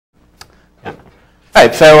All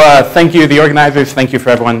right, so thank you, the organizers. Thank you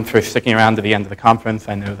for everyone for sticking around to the end of the conference.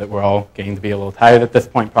 I know that we're all getting to be a little tired at this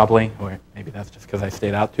point probably, or maybe that's just because I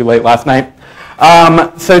stayed out too late last night.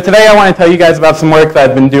 So today I want to tell you guys about some work that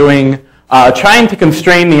I've been doing trying to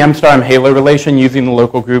constrain the M*-Halo relation using the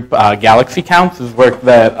local group galaxy counts. This is work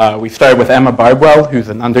that we started with Emma Barbwell, who's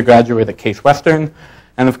an undergraduate at Case Western,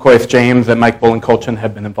 and of course James and Mike Bullen-Kolchin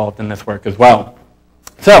have been involved in this work as well.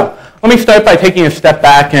 So let me start by taking a step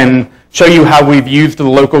back and show you how we've used the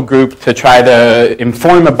local group to try to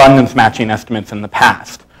inform abundance matching estimates in the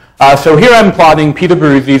past. So here I'm plotting Peter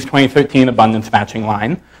Baruzzi's 2013 abundance matching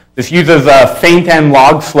line. This uses a faint n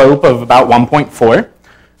log slope of about 1.4.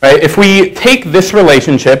 Right? If we take this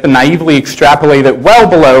relationship and naively extrapolate it well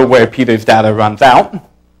below where Peter's data runs out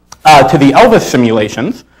to the Elvis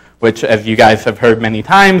simulations, which, as you guys have heard many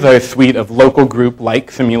times, are a suite of local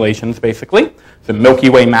group-like simulations, basically, so Milky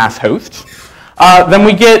Way mass hosts, then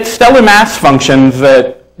we get stellar mass functions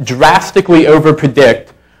that drastically overpredict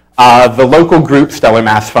the local group stellar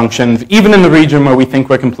mass functions, even in the region where we think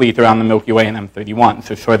we're complete around the Milky Way and M31,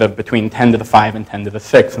 so sort of between 10 to the 5 and 10 to the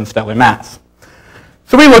 6 in stellar mass.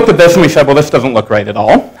 So we looked at this and we said, well, this doesn't look right at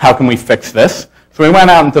all. How can we fix this? So we went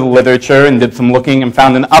out into the literature and did some looking and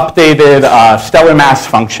found an updated stellar mass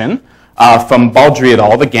function from Baldry et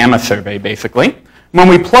al., the gamma survey, basically. When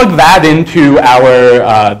we plug that into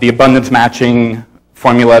our the abundance matching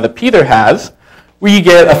formula that Peter has, we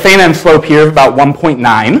get a faint n slope here of about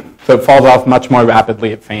 1.9, so it falls off much more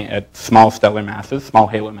rapidly at small stellar masses, small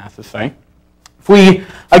halo masses, sorry. If we,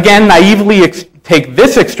 again, naively take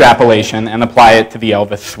this extrapolation and apply it to the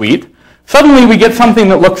Elvis suite, suddenly we get something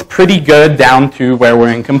that looks pretty good down to where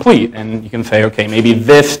we're incomplete. And you can say, okay, maybe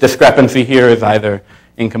this discrepancy here is either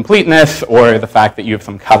incompleteness or the fact that you have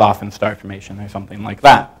some cutoff in star formation or something like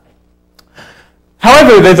that.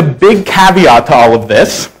 However, there's a big caveat to all of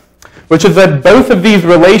this, which is that both of these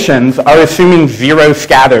relations are assuming zero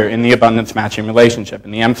scatter in the abundance matching relationship, in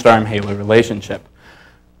the M*-Halo relationship.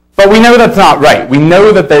 But we know that's not right. We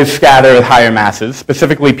know that there's scatter at higher masses.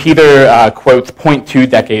 Specifically, Peter quotes 0.2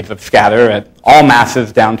 decades of scatter at all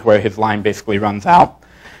masses down to where his line basically runs out.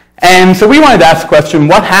 And so we wanted to ask the question,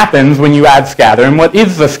 what happens when you add scatter, and what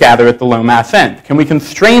is the scatter at the low mass end? Can we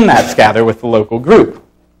constrain that scatter with the local group?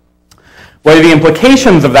 What are the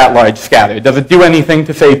implications of that large scatter? Does it do anything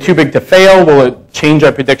to say too big to fail? Will it change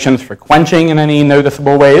our predictions for quenching in any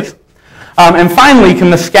noticeable ways? And finally, can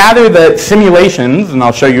the scatter that simulations, and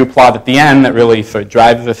I'll show you a plot at the end that really sort of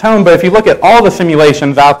drives this home, but if you look at all the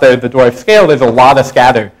simulations out there at the dwarf scale, there's a lot of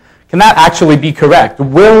scatter. Can that actually be correct?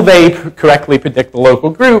 Will they correctly predict the local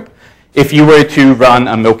group if you were to run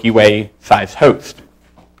a Milky Way-sized host?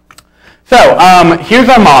 So here's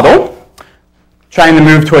our model, trying to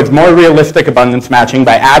move towards more realistic abundance matching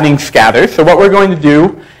by adding scatter. So what we're going to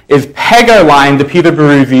do is peg our line to Peter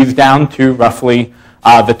Baruzzi's down to roughly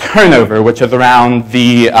the turnover, which is around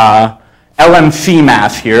the LMC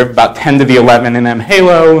mass here, about 10 to the 11 in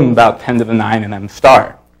M-Halo and about 10 to the 9 in M*.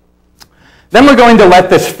 Then we're going to let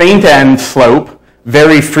this faint n slope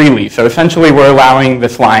vary freely. So essentially we're allowing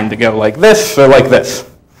this line to go like this or like this.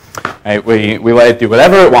 Right? We let it do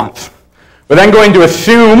whatever it wants. We're then going to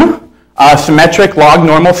assume a symmetric log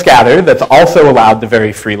normal scatter that's also allowed to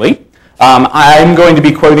vary freely. I'm going to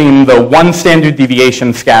be quoting the 1 standard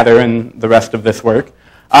deviation scatter in the rest of this work.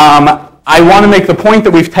 I want to make the point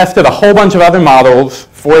that we've tested a whole bunch of other models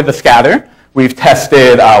for the scatter. We've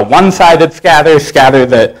tested one-sided scatter, scatter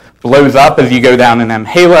that blows up as you go down in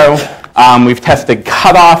M-Halo. We've tested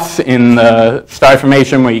cutoffs in the star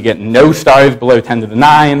formation where you get no stars below 10 to the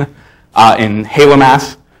 9 in halo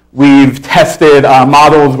mass. We've tested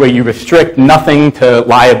models where you restrict nothing to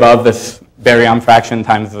lie above this baryon fraction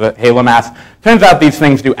times the halo mass. Turns out these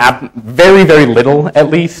things do very, very little, at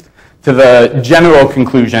least, to the general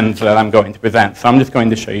conclusions that I'm going to present. So I'm just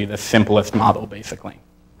going to show you the simplest model, basically.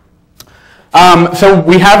 So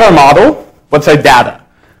we have our model. What's our data?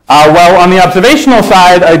 Well, on the observational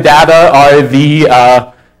side, our data are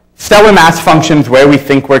the stellar mass functions where we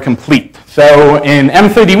think we're complete. So in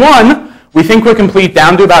M31, we think we're complete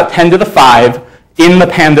down to about 10 to the 5 in the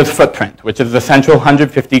panda's footprint, which is the central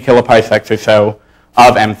 150 kiloparsecs or so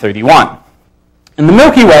of M31. In the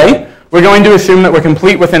Milky Way, we're going to assume that we're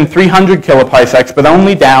complete within 300 kiloparsecs, but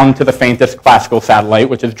only down to the faintest classical satellite,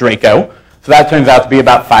 which is Draco. So that turns out to be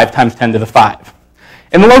about 5 times 10 to the 5.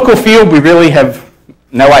 In the local field, we really have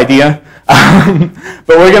no idea.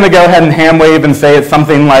 But we're going to go ahead and hand wave and say it's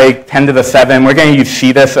something like 10 to the 7. We're going to use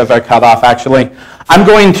CDIS as our cutoff, actually. I'm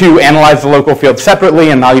going to analyze the local field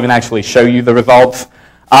separately and not even actually show you the results.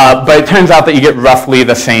 But it turns out that you get roughly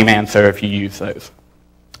the same answer if you use those.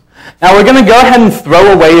 Now we're going to go ahead and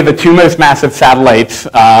throw away the two most massive satellites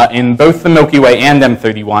in both the Milky Way and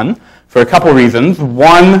M31 for a couple reasons.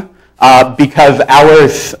 One, because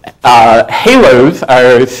our halos,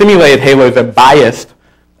 our simulated halos, are biased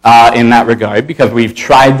in that regard because we've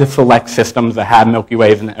tried to select systems that had Milky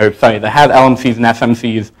Ways, that had LMCs and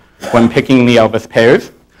SMCs when picking the Elvis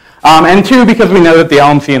pairs. And two, because we know that the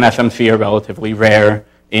LMC and SMC are relatively rare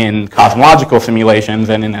in cosmological simulations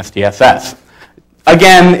and in SDSS.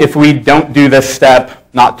 Again, if we don't do this step,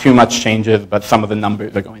 not too much changes, but some of the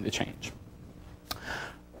numbers are going to change.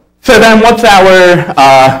 So then what's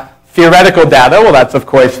our theoretical data? Well, that's, of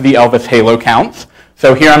course, the Elvis halo counts.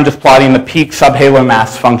 So here I'm just plotting the peak subhalo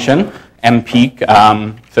mass function, M peak,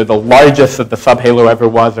 so the largest that the subhalo ever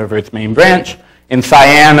was over its main branch. In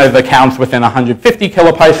cyan are the counts within 150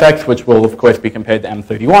 kiloparsecs, which will, of course, be compared to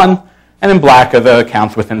M31. And in black are the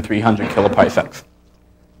counts within 300 kiloparsecs.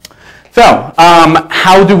 So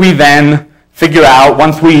how do we then figure out,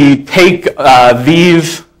 once we take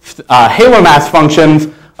these halo mass functions,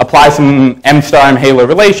 apply some M star M halo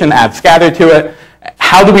relation, add scatter to it,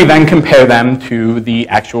 how do we then compare them to the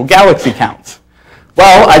actual galaxy counts?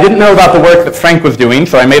 Well, I didn't know about the work that Frank was doing,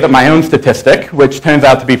 so I made up my own statistic, which turns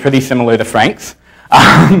out to be pretty similar to Frank's.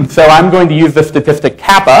 So I'm going to use the statistic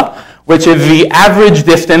kappa, which is the average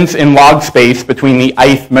distance in log space between the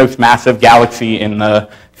ith most massive galaxy in the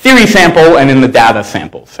theory sample and in the data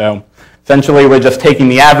sample. So essentially, we're just taking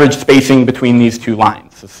the average spacing between these two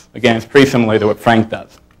lines. Again, it's pretty similar to what Frank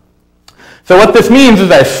does. So what this means is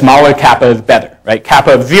that a smaller kappa is better, right?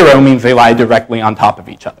 Kappa of 0 means they lie directly on top of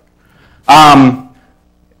each other.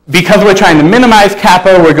 Because we're trying to minimize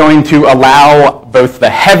kappa, we're going to allow both the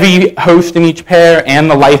heavy host in each pair and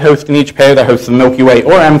the light host in each pair that hosts the Milky Way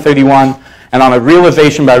or M31. And on a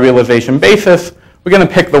realization by realization basis, we're going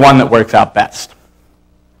to pick the one that works out best.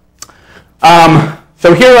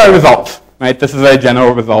 So here are our results, right? This is our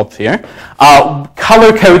general results here.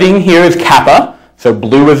 Color coding here is kappa, so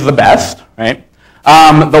blue is the best, right?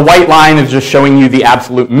 The white line is just showing you the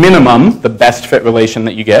absolute minimum, the best fit relation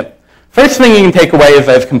that you get. First thing you can take away is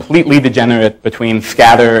that it's completely degenerate between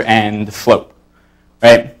scatter and slope,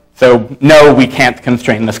 right? So no, we can't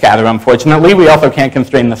constrain the scatter, unfortunately. We also can't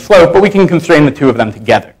constrain the slope, but we can constrain the two of them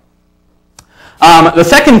together. The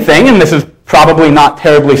second thing, and this is probably not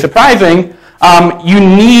terribly surprising, you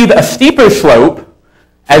need a steeper slope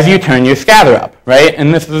as you turn your scatter up, right?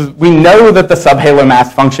 And this is, we know that the subhalo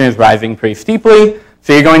mass function is rising pretty steeply,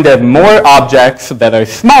 so you're going to have more objects that are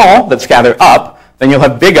small that scatter up than you'll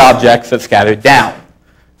have big objects that scatter down,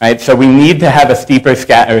 right? So we need to have a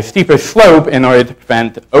steeper slope in order to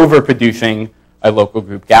prevent overproducing our local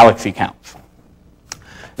group galaxy counts.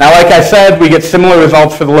 Now, like I said, we get similar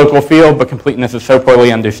results for the local field, but completeness is so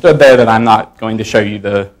poorly understood there that I'm not going to show you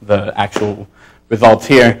the actual results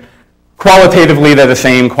here. Qualitatively, they're the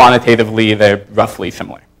same. Quantitatively, they're roughly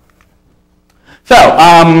similar. So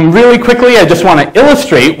really quickly, I just want to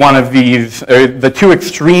illustrate one of these, or the two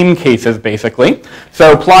extreme cases, basically.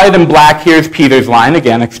 So plotted in black, here's Peter's line,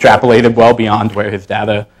 again, extrapolated well beyond where his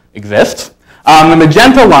data exists. The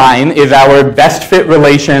magenta line is our best fit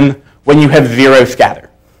relation when you have 0 scatter.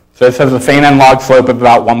 So this has a feynman log slope of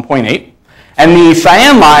about 1.8. And the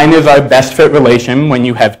cyan line is our best fit relation when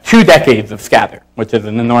you have 2 decades of scatter, which is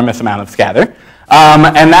an enormous amount of scatter.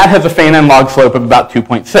 And that has a feynman log slope of about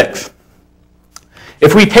 2.6.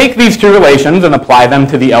 If we take these two relations and apply them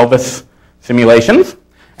to the Elvis simulations,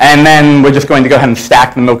 and then we're just going to go ahead and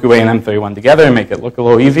stack the Milky Way and M31 together and make it look a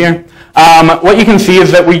little easier, what you can see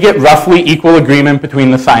is that we get roughly equal agreement between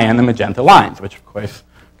the cyan and magenta lines, which of course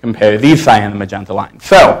compare these cyan and magenta lines.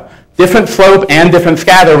 So different slope and different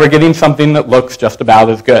scatter, we're getting something that looks just about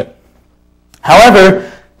as good.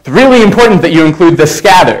 However, it's really important that you include the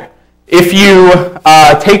scatter. If you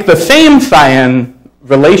take the same cyan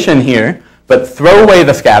relation here, but throw away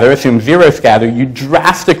the scatter, assume 0 scatter, you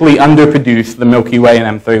drastically underproduce the Milky Way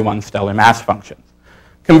and M31 stellar mass functions.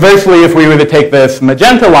 Conversely, if we were to take this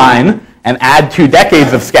magenta line and add 2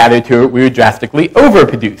 decades of scatter to it, we would drastically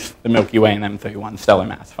overproduce the Milky Way and M31 stellar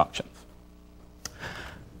mass functions.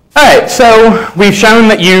 All right, so we've shown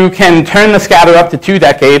that you can turn the scatter up to 2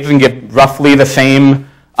 decades and get roughly the same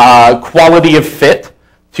quality of fit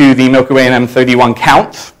to the Milky Way and M31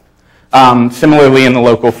 counts. Similarly in the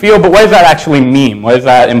local field, but what does that actually mean? What does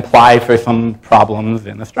that imply for some problems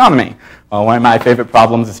in astronomy? Well, one of my favorite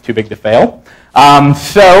problems is too big to fail.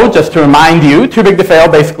 So just to remind you, too big to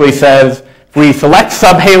fail basically says if we select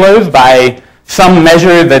subhalos by some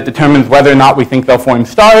measure that determines whether or not we think they'll form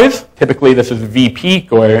stars, typically this is V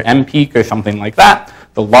peak or M peak or something like that,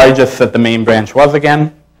 the largest that the main branch was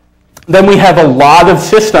again, then we have a lot of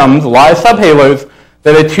systems, a lot of subhalos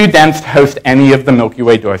that are too dense to host any of the Milky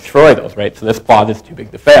Way dwarf spheroidals, right? So this plot is too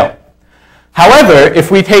big to fail. However,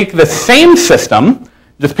 if we take the same system,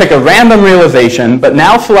 just pick a random realization, but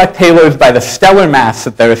now select halos by the stellar mass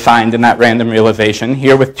that they're assigned in that random realization,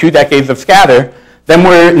 here with 2 decades of scatter, then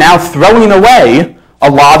we're now throwing away a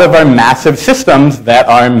lot of our massive systems that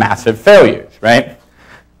are massive failures, right?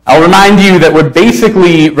 I'll remind you that we're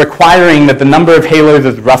basically requiring that the number of halos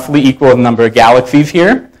is roughly equal to the number of galaxies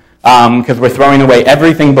here, because we're throwing away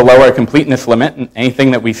everything below our completeness limit, and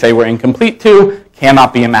anything that we say we're incomplete to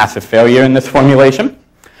cannot be a massive failure in this formulation.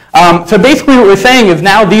 So basically what we're saying is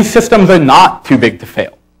now these systems are not too big to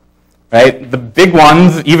fail, right? The big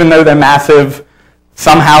ones, even though they're massive,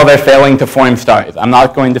 somehow they're failing to form stars. I'm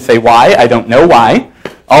not going to say why. I don't know why.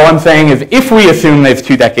 All I'm saying is if we assume there's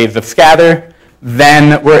 2 decades of scatter,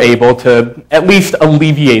 then we're able to at least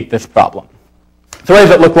alleviate this problem. So what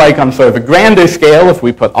does it look like on sort of a grander scale if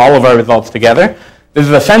we put all of our results together? This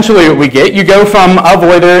is essentially what we get. You go from of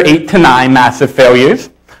order 8 to 9 massive failures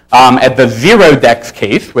at the 0 dex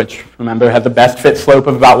case, which, remember, has a best fit slope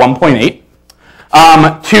of about 1.8,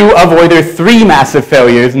 to of order 3 massive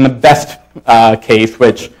failures in the best case,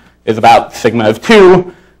 which is about sigma of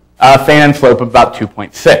 2, Feynman slope of about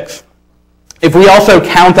 2.6. If we also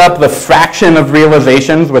count up the fraction of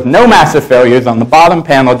realizations with no massive failures on the bottom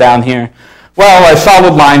panel down here, well, our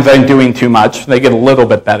solid lines aren't doing too much. They get a little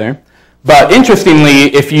bit better. But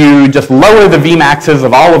interestingly, if you just lower the Vmaxes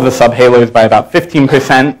of all of the subhalos by about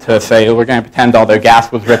 15% to say we're going to pretend all their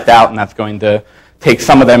gas was ripped out and that's going to take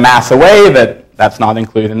some of their mass away, that's not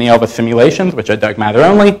included in the Elvis simulations, which are dark matter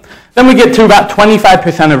only, then we get to about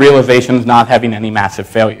 25% of realizations not having any massive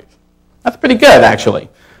failures. That's pretty good, actually.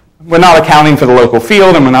 We're not accounting for the local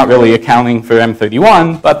field, and we're not really accounting for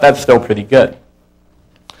M31, but that's still pretty good.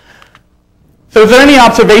 So is there any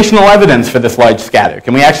observational evidence for this large scatter?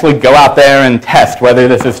 Can we actually go out there and test whether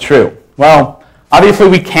this is true? Well, obviously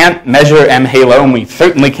we can't measure M halo, and we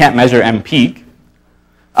certainly can't measure M peak.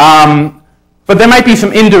 But there might be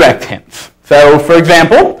some indirect hints. So for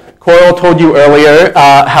example, Coral told you earlier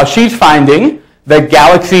how she's finding that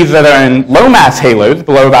galaxies that are in low mass halos,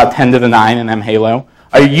 below about 10 to the 9 in M halo,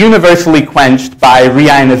 are universally quenched by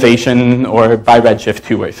reionization or by redshift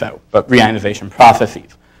 2 or so, but reionization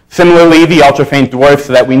processes. Similarly, the ultra-faint dwarfs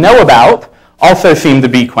that we know about also seem to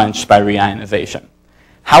be quenched by reionization.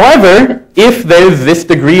 However, if there's this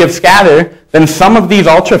degree of scatter, then some of these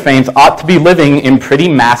ultra-faints ought to be living in pretty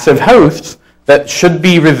massive hosts that should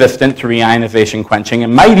be resistant to reionization quenching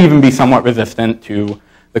and might even be somewhat resistant to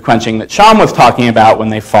the quenching that Sham was talking about when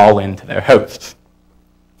they fall into their hosts.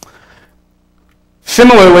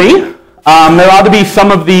 Similarly, there ought to be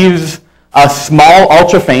some of these small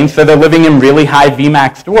ultra-faints that are living in really high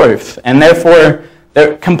Vmax dwarfs, and therefore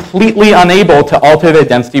they're completely unable to alter their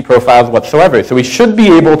density profiles whatsoever. So we should be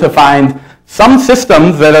able to find some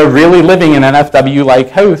systems that are really living in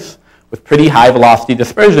NFW-like hosts with pretty high velocity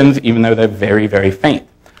dispersions, even though they're very, very faint.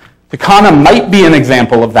 Tucana might be an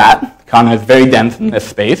example of that. Tucana is very dense in this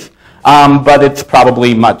space, but it's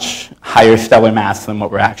probably much higher stellar mass than what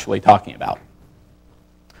we're actually talking about.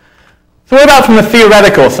 So what about from the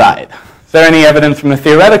theoretical side? Is there any evidence from the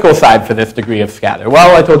theoretical side for this degree of scatter?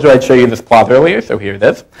 Well, I told you I'd show you this plot earlier, so here it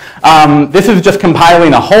is. This is just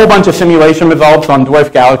compiling a whole bunch of simulation results on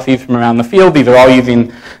dwarf galaxies from around the field. These are all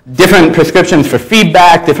using different prescriptions for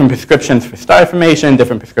feedback, different prescriptions for star formation,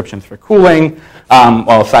 different prescriptions for cooling,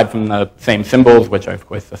 well, aside from the same symbols, which are, of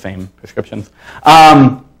course, the same prescriptions.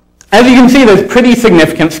 As you can see, there's pretty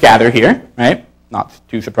significant scatter here, right? Not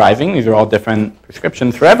too surprising. These are all different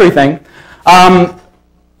prescriptions for everything.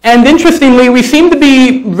 And interestingly, we seem to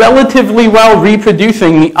be relatively well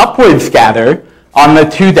reproducing the upward scatter on the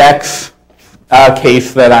 2 dex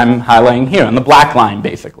case that I'm highlighting here, on the black line,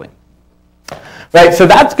 basically. Right, so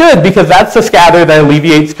that's good because that's the scatter that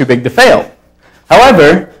alleviates too big to fail.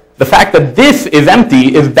 However, the fact that this is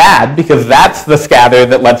empty is bad because that's the scatter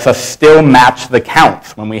that lets us still match the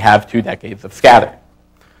counts when we have 2 decades of scatter.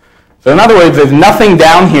 So in other words, there's nothing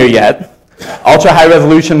down here yet. Ultra-high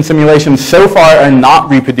resolution simulations so far are not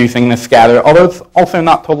reproducing this scatter, although it's also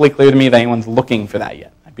not totally clear to me that anyone's looking for that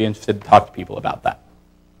yet. I'd be interested to talk to people about that.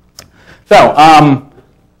 So I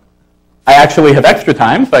actually have extra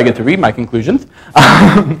time, so I get to read my conclusions.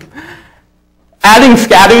 Adding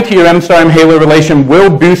scatter to your M-star-M halo relation will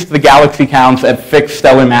boost the galaxy counts at fixed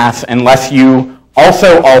stellar mass unless you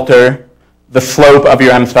also alter the slope of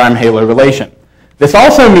your M-star-M halo relation. This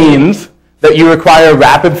also means that you require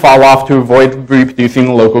rapid fall-off to avoid reproducing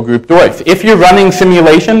the local group dwarfs. If you're running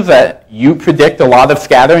simulations that you predict a lot of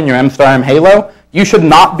scatter in your M-star-M halo, you should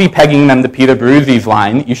not be pegging them to Peter Baruzzi's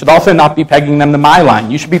line. You should also not be pegging them to my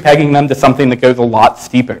line. You should be pegging them to something that goes a lot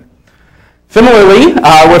steeper. Similarly,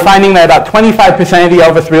 we're finding that about 25% of the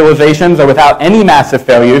Elvis realizations are without any massive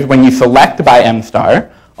failures when you select by M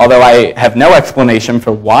star, although I have no explanation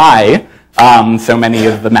for why so many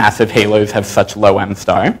of the massive halos have such low M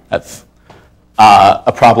star. That's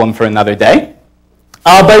a problem for another day.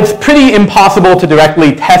 But it's pretty impossible to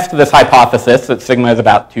directly test this hypothesis that sigma is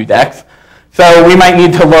about 2 decks. So we might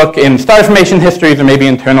need to look in star formation histories or maybe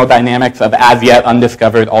internal dynamics of as yet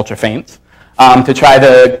undiscovered ultrafaints to try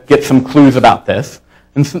to get some clues about this.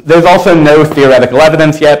 And so there's also no theoretical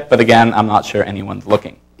evidence yet, but again, I'm not sure anyone's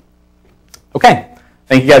looking. Okay,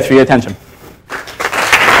 thank you guys for your attention.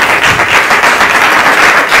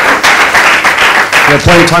 We have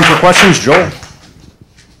plenty of time for questions. Joel?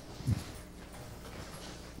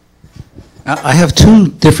 I have 2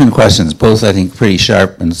 different questions, both I think pretty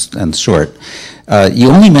sharp and short. You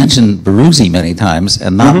only mentioned Baruzzi many times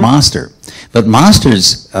and not Master. But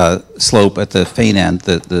Master's slope at the faint end,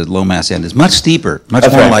 the low mass end, is much steeper,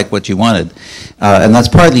 much more like what you wanted. And that's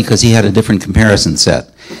partly because he had a different comparison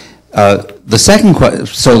set.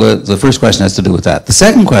 The first question has to do with that. The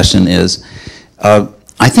second question is,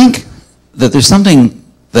 I think that there's something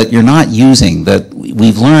that you're not using that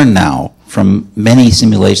we've learned now from many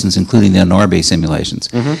simulations, including the Honorbe simulations.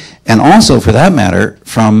 And also, for that matter,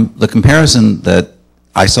 from the comparison that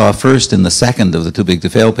I saw first in the second of the Too Big to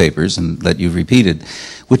Fail papers, and that you've repeated,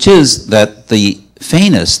 which is that the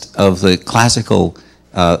faintest of the classical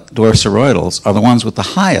dwarf spheroidals are the ones with the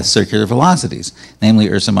highest circular velocities, namely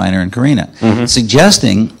Ursa Minor and Carina,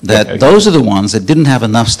 suggesting that those are the ones that didn't have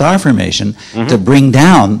enough star formation to bring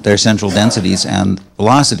down their central densities and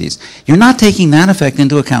velocities. You're not taking that effect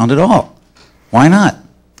into account at all. Why not?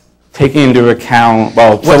 Taking into account,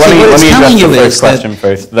 well, so let me address the first question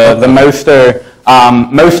first. The Moster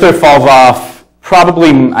falls off,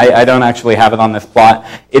 probably, I don't actually have it on this plot.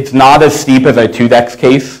 It's not as steep as our 2 decks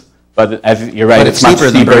case, but as you're right, it's much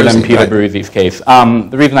steeper than Peter Baruzzi's case.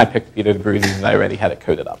 The reason I picked Peter Baruzzi's is I already had it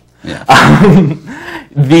coded up. Yeah.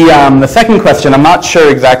 The second question, I'm not sure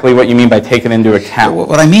exactly what you mean by taking into account.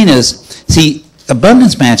 What I mean is, see,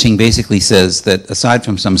 abundance matching basically says that aside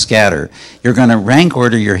from some scatter, you're going to rank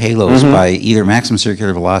order your halos by either maximum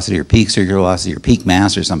circular velocity or peak circular velocity or peak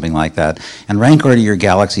mass or something like that, and rank order your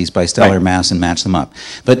galaxies by stellar mass and match them up.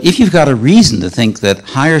 But if you've got a reason to think that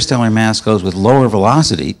higher stellar mass goes with lower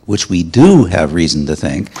velocity, which we do have reason to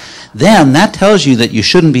think, then that tells you that you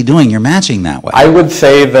shouldn't be doing your matching that way. I would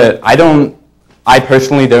say that I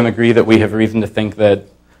personally don't agree that we have reason to think that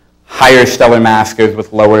higher stellar mass goes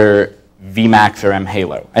with lower Vmax or M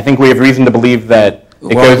halo. I think we have reason to believe that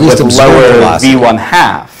it goes with lower V1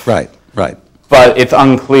 half. Right, right. But it's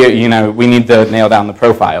unclear, you know, we need to nail down the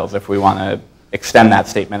profiles if we want to extend that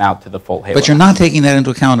statement out to the full halo. But you're not taking that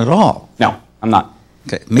into account at all. No, I'm not.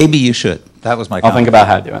 Okay, maybe you should. That was my comment. I'll think about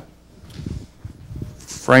how to do it.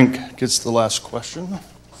 Frank gets the last question.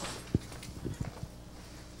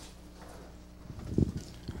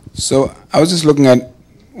 So I was just looking at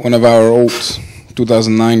one of our old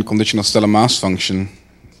 2009 conditional stellar mass function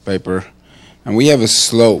paper, and we have a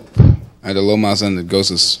slope at the low mass end that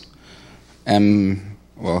goes as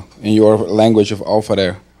well, in your language of alpha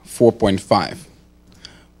there, 4.5.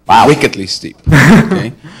 Wow. Wickedly steep.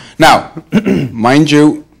 Okay. Now, mind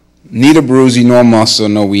you, neither Baruzzi nor Moss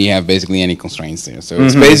nor we have basically any constraints there. So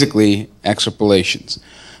it's basically extrapolations.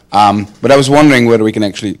 But I was wondering whether we can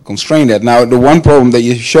actually constrain that. Now, the one problem that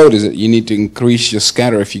you showed is that you need to increase your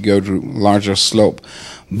scatter if you go to larger slope.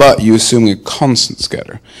 But you're assuming a constant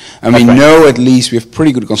scatter. And we know at least we have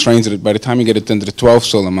pretty good constraints that by the time you get a 10 to the 12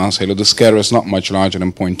 solar mass halo, the scatter is not much larger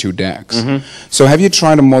than 0.2 decks. So have you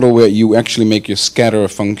tried a model where you actually make your scatter a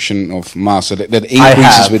function of mass, so that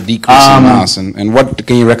increases with decreasing mass? And what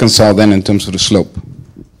can you reconcile then in terms of the slope?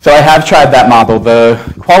 So I have tried that model. The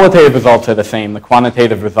qualitative results are the same. The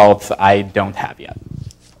quantitative results I don't have yet.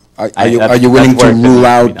 Are you willing to rule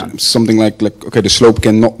out something like okay, the slope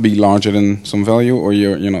cannot be larger than some value, or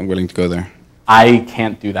you're not willing to go there? I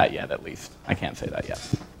can't do that yet, at least. I can't say that yet.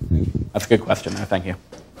 That's a good question, though. Thank you.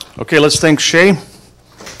 Okay, let's thank Shea.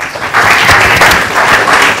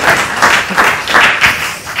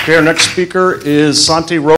 Okay, our next speaker is Santi Ro.